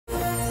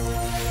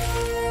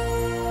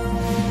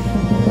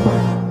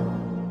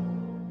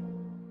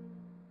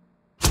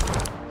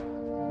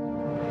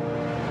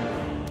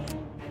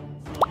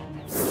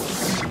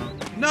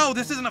No,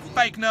 this isn't a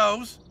fake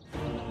nose.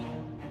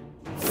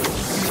 You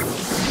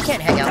can't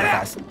hang out with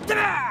us.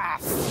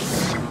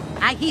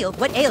 I healed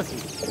what ails you.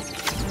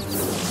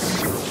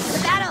 The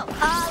battle!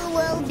 All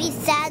will be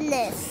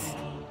sadness.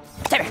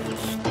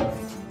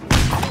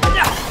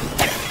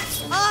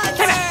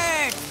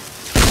 Onward!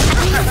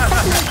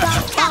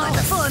 Tower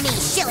before me,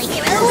 silly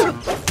heroes!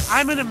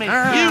 I'm gonna make you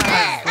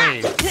my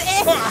slave.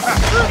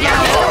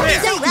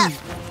 So rough.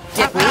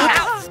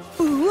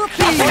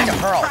 I'm going to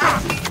hurl.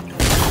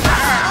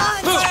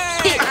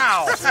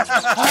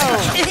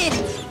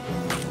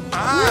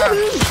 I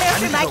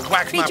need to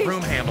wax my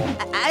broom handle.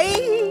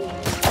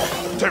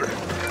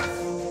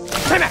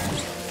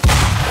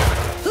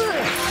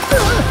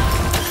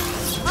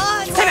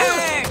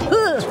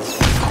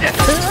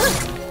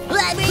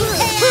 Blood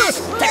chaos!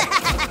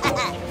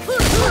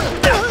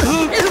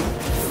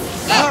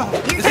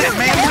 Is it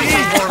manly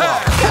or what?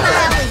 I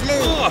always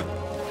lose.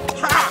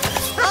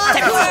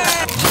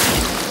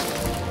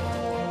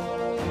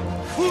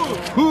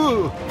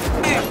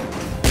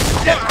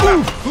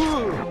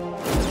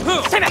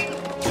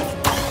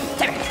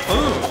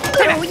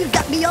 Oh, you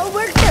got me all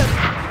worked up.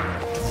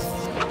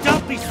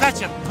 Don't be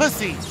such a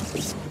pussy.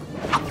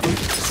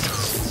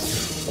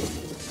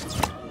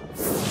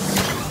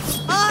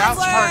 South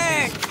Park.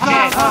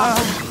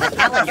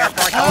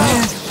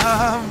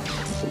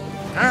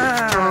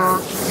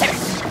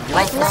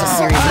 Life is a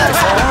series of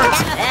swords.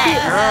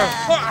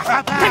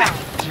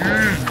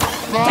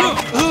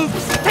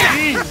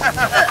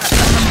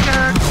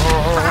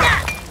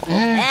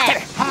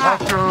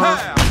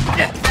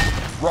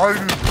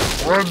 Riding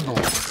Brendel.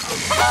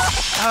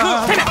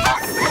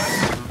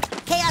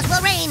 Chaos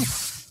will reign.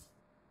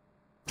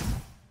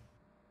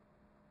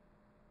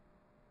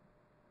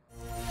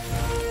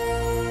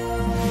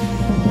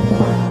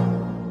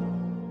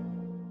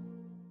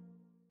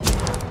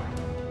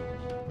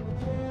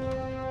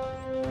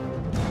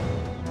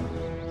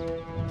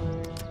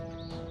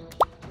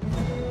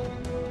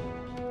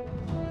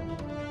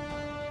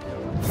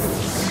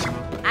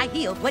 I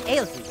healed what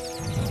ails you.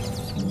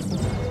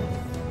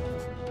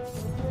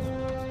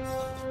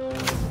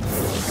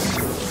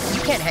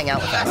 You can't hang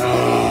out with us.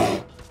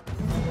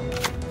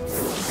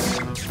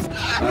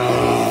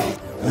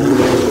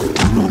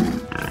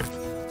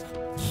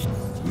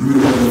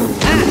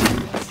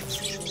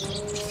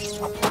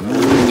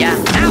 Yeah.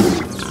 Ow!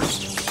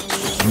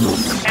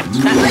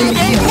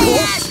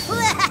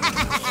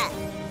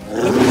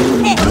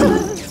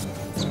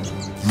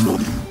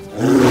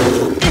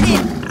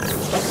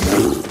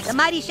 The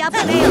mighty shall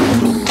prevail.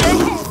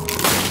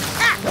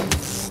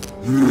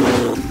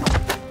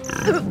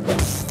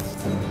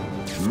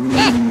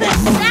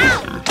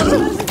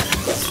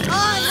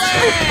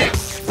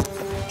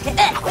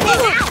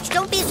 Ouch!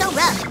 Don't be so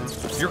rough.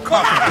 You're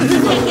coughing.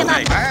 Take him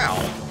up.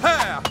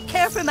 Ow.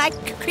 Care for my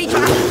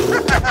creature.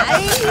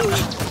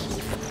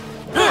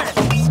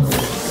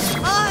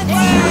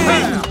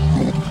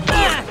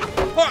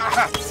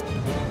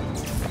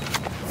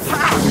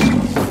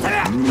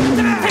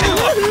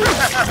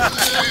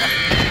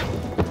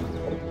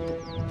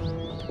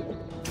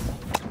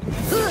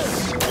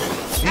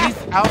 These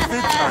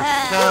outfits are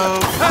so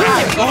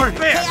gorgeous.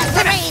 Chaos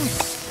will reign.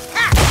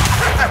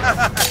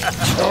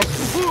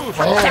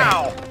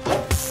 Ow.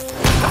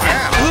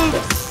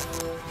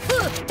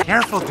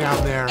 Careful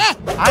down there.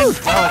 I'm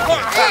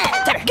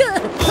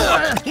delicate.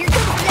 Here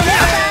comes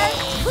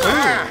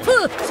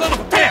the Son of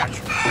a bitch.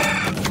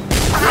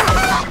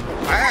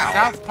 Ow.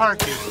 South Park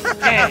is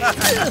gay.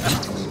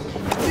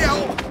 Yo.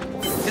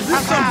 Is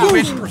this some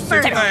wish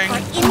pursuit thing?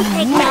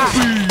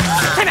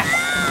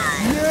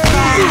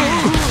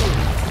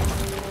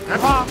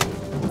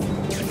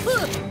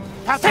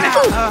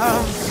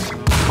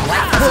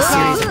 Life is a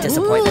series of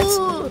disappointments.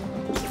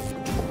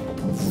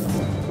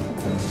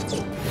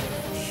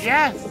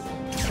 Yes.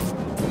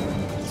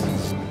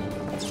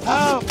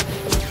 Oh,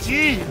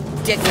 gee.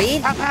 Did we?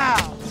 Pow pow.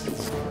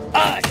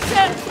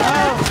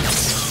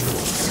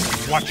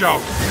 Watch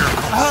out.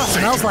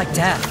 Smells like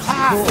death.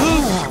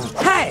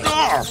 Hey!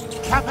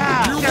 Pow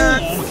pow.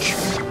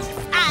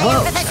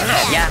 Whoa.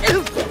 Yeah.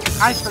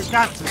 I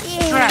forgot to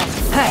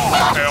stress.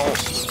 Hell.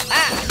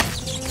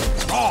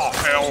 Oh,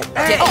 hell.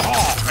 Did it.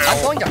 I'm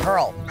going to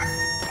hurl.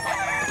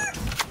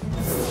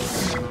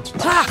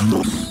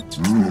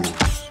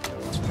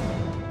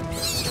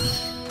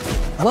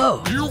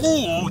 Whoa.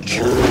 Huge.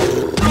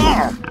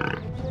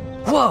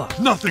 Whoa.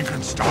 Nothing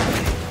can stop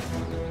me.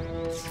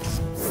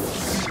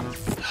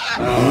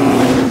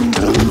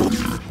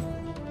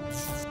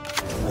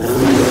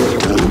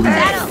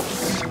 Battle!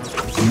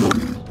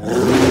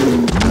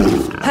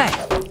 Hey.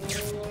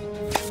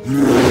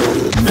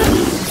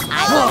 I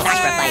will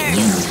sacrifice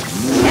you.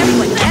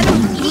 Everyone gather,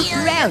 eat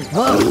around.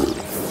 Whoa.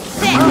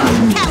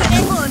 Tower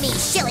before me,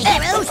 silly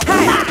heroes!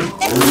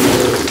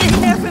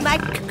 Care for my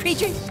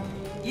creature.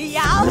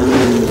 Yow!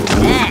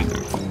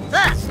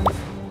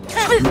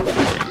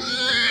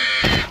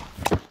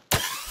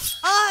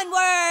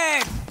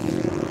 Onward!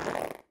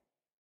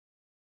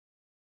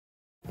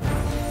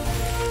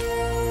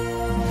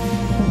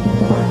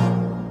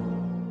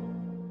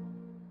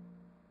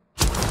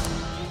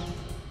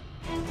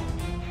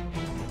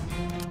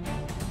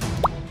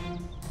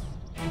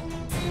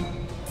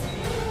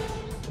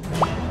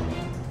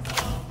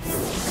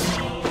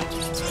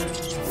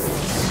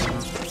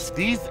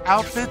 These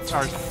outfits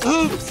are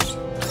oops.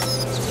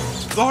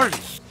 Lordy.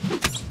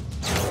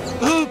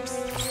 Oops.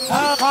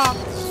 Pop.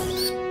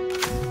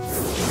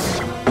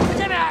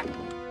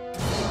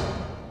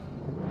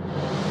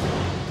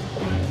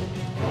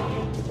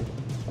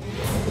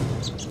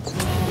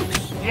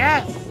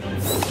 Yes.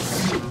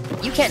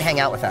 You can't hang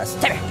out with us.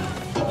 Life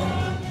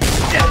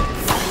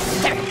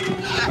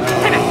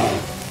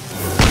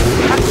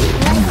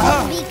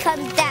will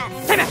become death.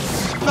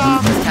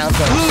 This town's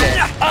going to shit.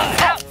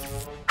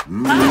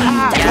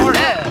 Lordy.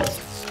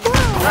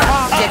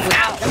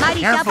 The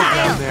mighty shall Careful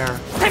down prevail. there.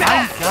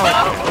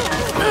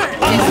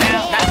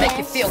 That make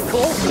you feel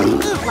cool?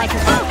 Life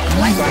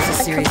Life is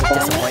a series of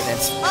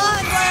disappointments.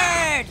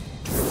 onward!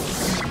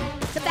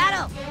 To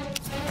battle!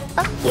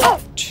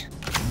 Ouch.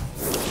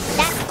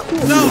 That's cool.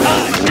 No,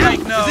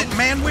 fake no. Is it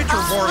Manwich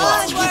or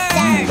Warlock?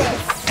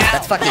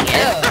 That's fucking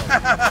it.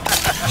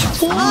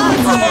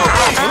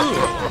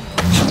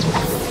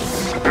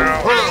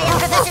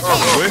 Professor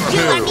Taylor,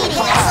 you are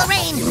meaningless,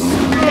 Lorraine.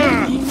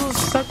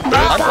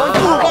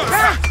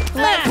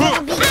 Life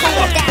will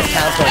become death.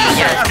 Town's going to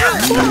shit.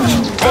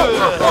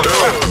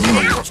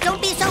 Ouch,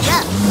 don't be so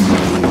rough.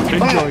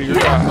 Enjoy your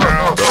time.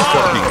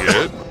 Fucking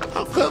it.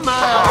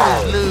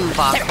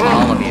 Fuck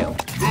all of you.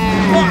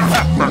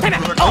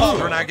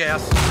 Cauldron, I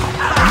guess.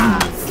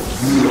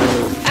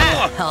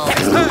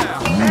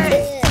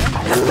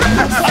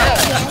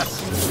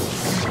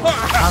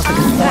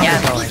 Yeah,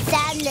 going.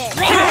 Sadness.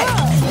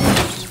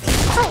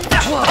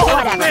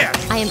 Whatever.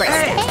 I embrace it.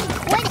 Hey,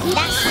 quit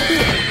that.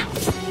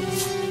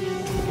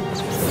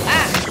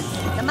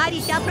 The mighty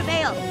shall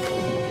prevail.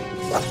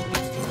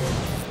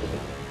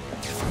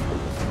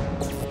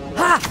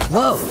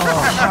 Whoa.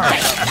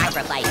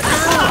 Sacrifice.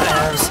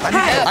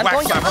 I'm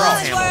going to my bra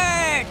handle.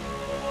 Onward!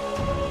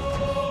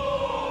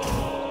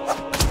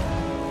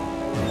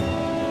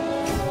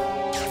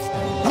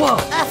 Whoa.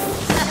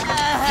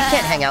 You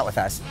can't hang out with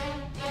us.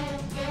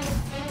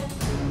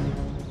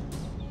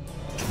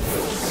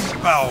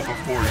 Bow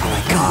before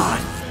your God.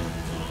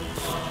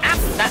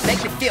 That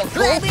make you feel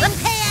cool? Life will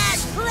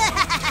chaos.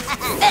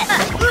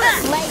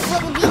 Life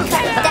will become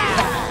death.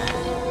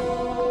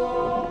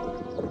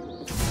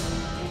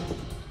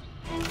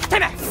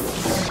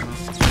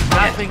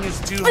 Nothing is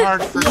too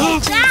hard for me.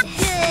 Exactly.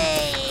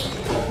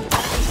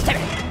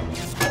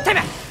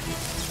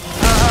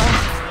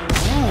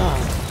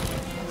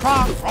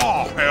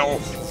 Oh, hell.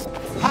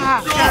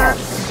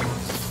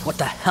 What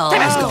the hell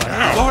is going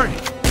on? Lordy.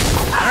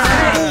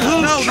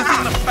 No, this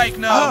isn't a fake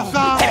no.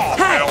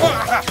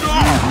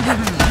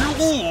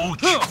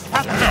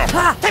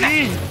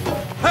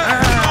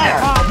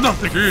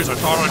 Nothing is. I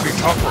thought I'd be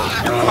tougher.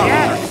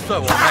 So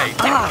late.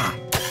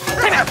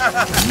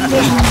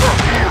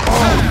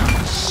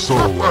 So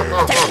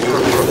loud.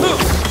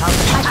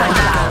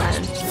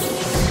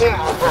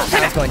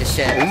 Town's going to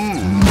shit.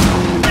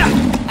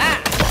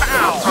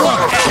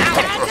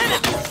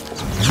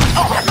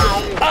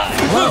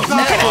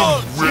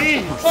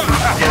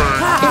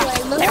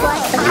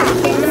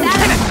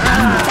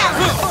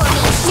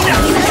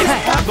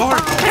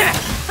 Lord.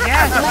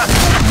 Yes.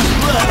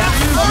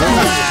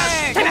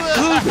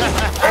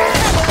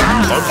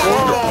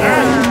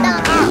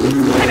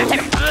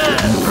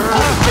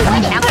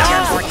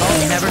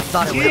 Never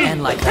thought it would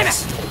end like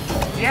this.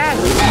 Yes.